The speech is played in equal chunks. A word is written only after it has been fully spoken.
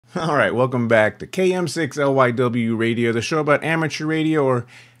All right, welcome back to KM6LYW Radio, the show about amateur radio or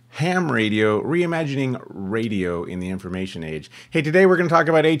ham radio, reimagining radio in the information age. Hey, today we're going to talk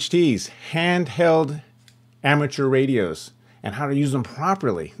about HTs, handheld amateur radios, and how to use them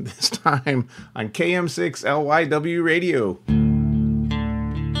properly, this time on KM6LYW Radio.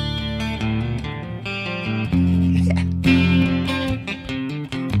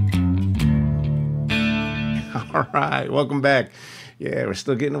 All right, welcome back. Yeah, we're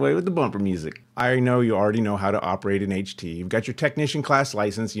still getting away with the bumper music. I know you already know how to operate an HT. You've got your technician class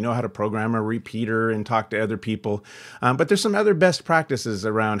license. You know how to program a repeater and talk to other people. But there's some other best practices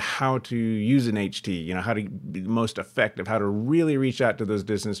around how to use an HT, you know, how to be the most effective, how to really reach out to those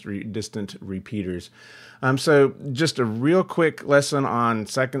distant repeaters. So just a real quick lesson on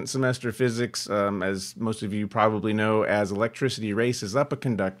second semester physics. As most of you probably know, as electricity races up a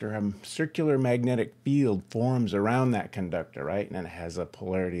conductor, a circular magnetic field forms around that conductor, right? And it has a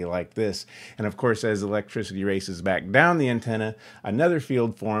polarity like this. And of course, as electricity races back down the antenna, another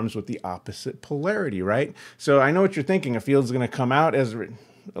field forms with the opposite polarity, right? So I know what you're thinking. A field's going to come out as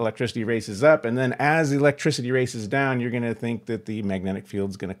electricity races up, and then as electricity races down, you're going to think that the magnetic field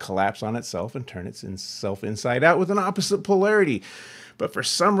is going to collapse on itself and turn itself inside out with an opposite polarity. But for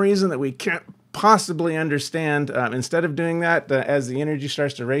some reason that we can't possibly understand, instead of doing that, as the energy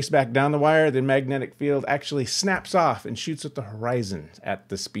starts to race back down the wire, the magnetic field actually snaps off and shoots at the horizon at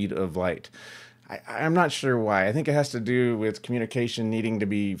the speed of light. I'm not sure why. I think it has to do with communication needing to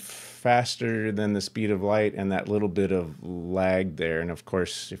be faster than the speed of light and that little bit of lag there. And of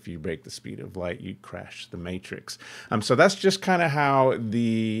course, if you break the speed of light, you crash the matrix. So that's just kind of how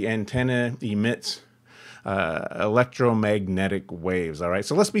the antenna emits electromagnetic waves. All right,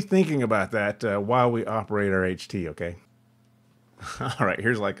 so let's be thinking about that while we operate our HT, okay? All right,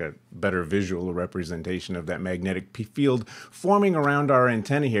 here's like a better visual representation of that magnetic field forming around our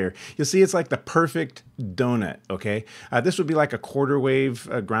antenna here. You'll see it's like the perfect donut, okay? This would be like a quarter wave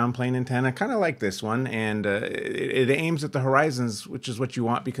ground plane antenna, kind of like this one, and it aims at the horizons, which is what you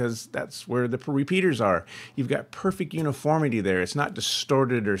want because that's where the repeaters are. You've got perfect uniformity there. It's not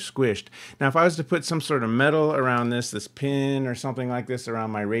distorted or squished. Now, if I was to put some sort of metal around this pin or something like this around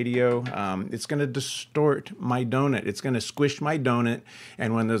my radio, it's going to distort my donut. It's going to squish my donut,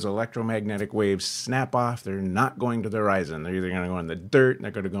 and when those electromagnetic waves snap off, they're not going to the horizon. They're either going to go in the dirt,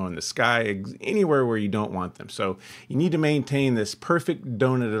 they're going to go in the sky, anywhere where you don't want them. So you need to maintain this perfect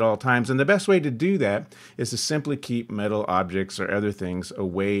donut at all times, and the best way to do that is to simply keep metal objects or other things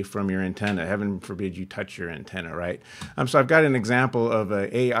away from your antenna. Heaven forbid you touch your antenna, right? So I've got an example of an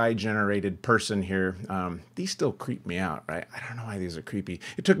AI generated person here. These still creep me out, right? I don't know why these are creepy.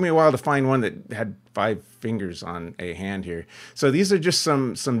 It took me a while to find one that had 5 fingers on a hand here. So these are just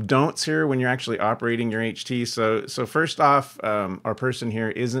some don'ts here when you're actually operating your HT. So first off, our person here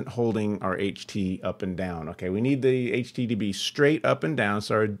isn't holding our HT up and down, okay? We need the HT to be straight up and down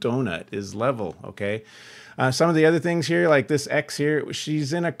so our donut is level, okay? Some of the other things here, like this X here,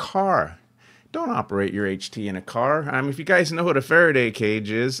 she's in a car. Don't operate your HT in a car. If you guys know what a Faraday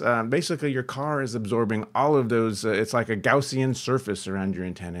cage is, basically your car is absorbing all of those. It's like a Gaussian surface around your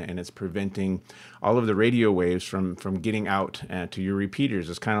antenna, and it's preventing all of the radio waves from getting out to your repeaters.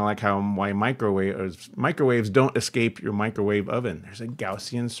 It's kind of like why microwaves don't escape your microwave oven. There's a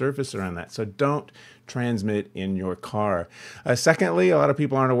Gaussian surface around that. So don't transmit in your car. Secondly, a lot of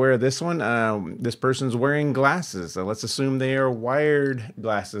people aren't aware of this one. This person's wearing glasses. Let's assume they are wired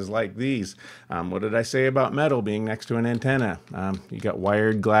glasses like these. What did I say about metal being next to an antenna? You got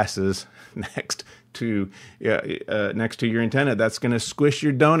wired glasses next to your antenna. That's going to squish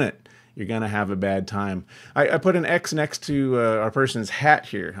your donut. You're going to have a bad time. I put an X next to our person's hat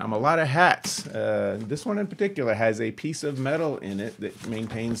here. A lot of hats. This one in particular has a piece of metal in it that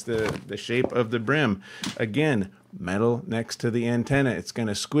maintains the shape of the brim. Again, metal next to the antenna. It's going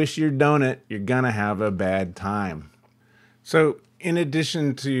to squish your donut. You're going to have a bad time. So in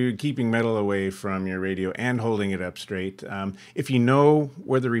addition to keeping metal away from your radio and holding it up straight, if you know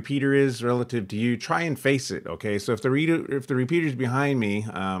where the repeater is relative to you, try and face it, okay? So if the repeater's behind me,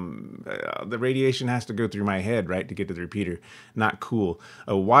 the radiation has to go through my head, right, to get to the repeater. Not cool.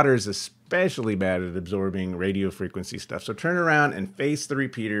 Water is especially bad at absorbing radio frequency stuff. So turn around and face the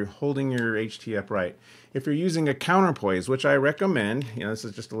repeater, holding your HT upright. If you're using a counterpoise, which I recommend, this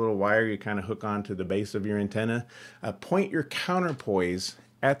is just a little wire you kind of hook onto the base of your antenna, point your counterpoise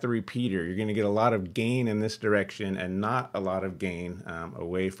at the repeater, you're going to get a lot of gain in this direction and not a lot of gain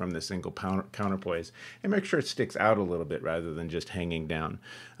away from the single counterpoise. And make sure it sticks out a little bit rather than just hanging down.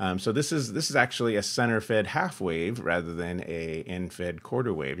 So this is actually a center-fed half wave rather than a end-fed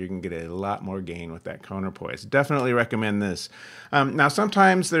quarter wave. You can get a lot more gain with that counterpoise. Definitely recommend this. Now,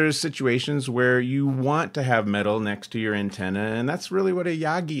 sometimes there's situations where you want to have metal next to your antenna, and that's really what a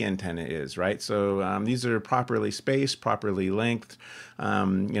Yagi antenna is, right? So these are properly spaced, properly lengthed,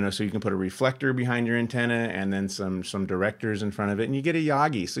 so you can put a reflector behind your antenna and then some directors in front of it, and you get a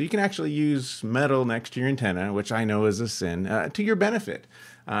Yagi. So you can actually use metal next to your antenna, which I know is a sin, to your benefit.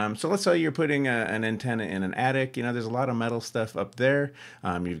 So let's say you're putting an antenna in an attic. There's a lot of metal stuff up there.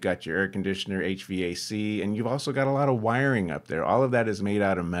 You've got your air conditioner, HVAC, and you've also got a lot of wiring up there. All of that is made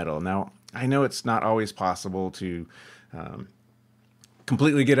out of metal. Now, I know it's not always possible to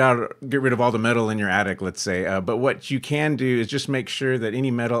completely get rid of all the metal in your attic, let's say. But what you can do is just make sure that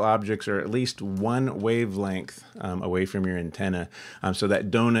any metal objects are at least one wavelength away from your antenna, so that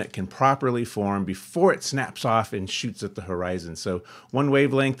donut can properly form before it snaps off and shoots at the horizon. So one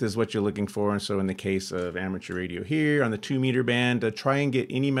wavelength is what you're looking for. And so in the case of amateur radio here on the 2-meter band, try and get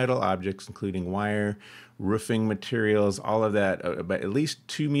any metal objects, including wire, roofing materials, all of that, but at least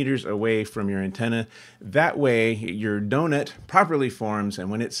 2 meters away from your antenna. That way your donut properly forms, and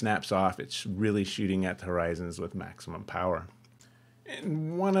when it snaps off, it's really shooting at the horizons with maximum power.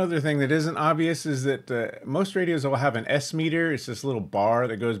 And one other thing that isn't obvious is that most radios will have an S meter. It's this little bar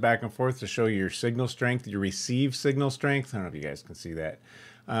that goes back and forth to show your signal strength, your received signal strength. I don't know if you guys can see that.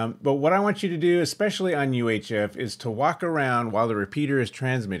 But what I want you to do, especially on UHF, is to walk around while the repeater is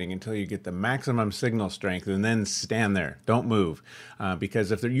transmitting until you get the maximum signal strength, and then stand there. Don't move. Because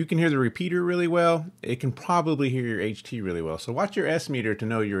if you can hear the repeater really well, it can probably hear your HT really well. So watch your S meter to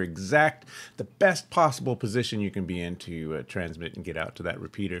know the best possible position you can be in to transmit and get out to that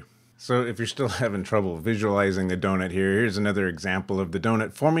repeater. So if you're still having trouble visualizing the donut here, here's another example of the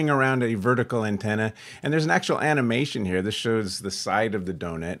donut forming around a vertical antenna. And there's an actual animation here. This shows the side of the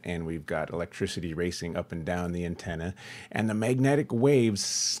donut, and we've got electricity racing up and down the antenna, and the magnetic waves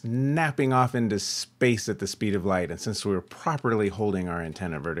snapping off into space at the speed of light. And since we're properly holding our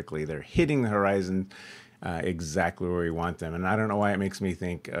antenna vertically, they're hitting the horizon exactly where we want them. And I don't know why it makes me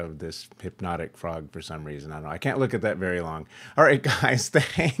think of this hypnotic frog for some reason. I don't know. I can't look at that very long. All right, guys,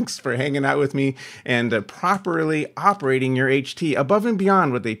 thanks for hanging out with me and properly operating your HT above and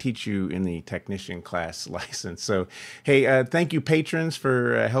beyond what they teach you in the technician class license. So, hey, thank you, patrons,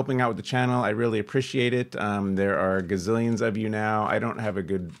 for helping out with the channel. I really appreciate it. There are gazillions of you now. I don't have a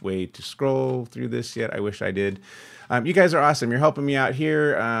good way to scroll through this yet. I wish I did. You guys are awesome. You're helping me out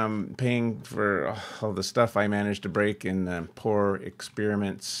here, paying for all the stuff I managed to break in poor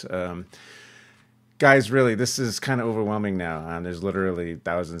experiments. Guys, really, this is kind of overwhelming now. There's literally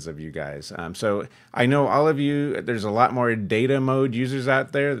thousands of you guys. So I know all of you, there's a lot more data mode users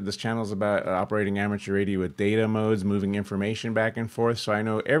out there. This channel is about operating amateur radio with data modes, moving information back and forth. So I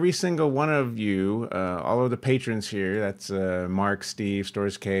know every single one of you, all of the patrons here, that's Mark, Steve,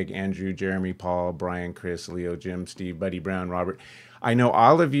 Stores Keg, Andrew, Jeremy, Paul, Brian, Chris, Leo, Jim, Steve, Buddy Brown, Robert. I know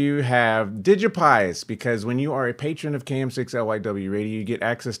all of you have DigiPies, because when you are a patron of KM6LYW Radio, you get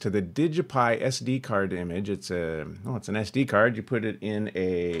access to the DigiPi SD card image. It's an SD card. You put it in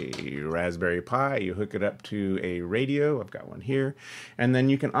a Raspberry Pi. You hook it up to a radio. I've got one here. And then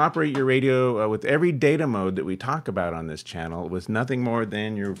you can operate your radio with every data mode that we talk about on this channel with nothing more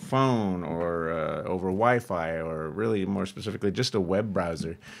than your phone or over Wi-Fi, or really more specifically just a web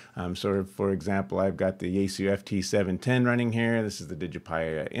browser. So for example, I've got the Yaesu FT710 running here. This is the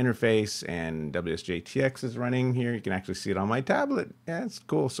DigiPi interface, and WSJTX is running here. You can actually see it on my tablet. Yeah, it's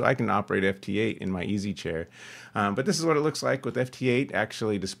cool. So I can operate FT8 in my Easy Chair. But this is what it looks like with FT8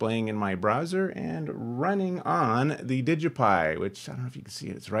 actually displaying in my browser and running on the DigiPi, which I don't know if you can see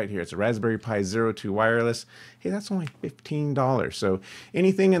it. It's right here. It's a Raspberry Pi 02 wireless. Hey, that's only $15. So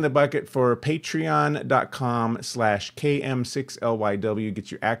anything in the bucket for patreon.com/KM6LYW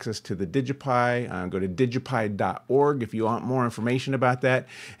gets you access to the DigiPi. Go to digipi.org if you want more information about that,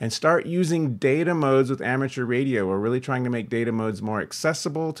 and start using data modes with amateur radio. We're really trying to make data modes more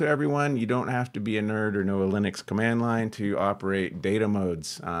accessible to everyone. You don't have to be a nerd or know a Linux command line to operate data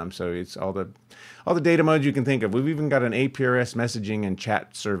modes. So it's all the data modes you can think of. We've even got an APRS messaging and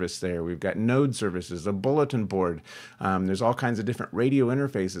chat service there. We've got node services, a bulletin board. There's all kinds of different radio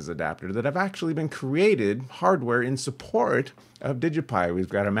interfaces adapters that have actually been created, hardware in support of DigiPi. We've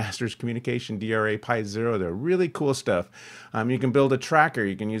got a Masters Communication DRA Pi 0. They're really cool stuff. You can build a tracker.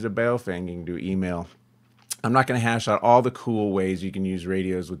 You can use a Baofeng. You can do email. I'm not going to hash out all the cool ways you can use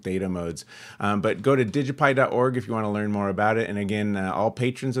radios with data modes, but go to digipy.org if you want to learn more about it. And again, all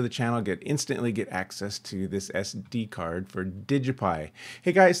patrons of the channel instantly get access to this SD card for Digipy.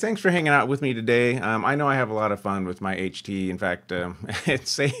 Hey guys, thanks for hanging out with me today. I know I have a lot of fun with my HT. In fact, I don't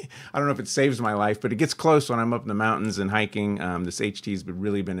know if it saves my life, but it gets close when I'm up in the mountains and hiking. This HT has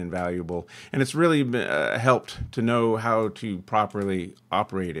really been invaluable, and it's really helped to know how to properly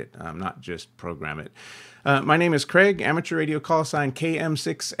operate it, not just program it. My name is Craig, amateur radio call sign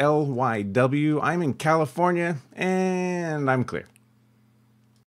KM6LYW. I'm in California, and I'm clear.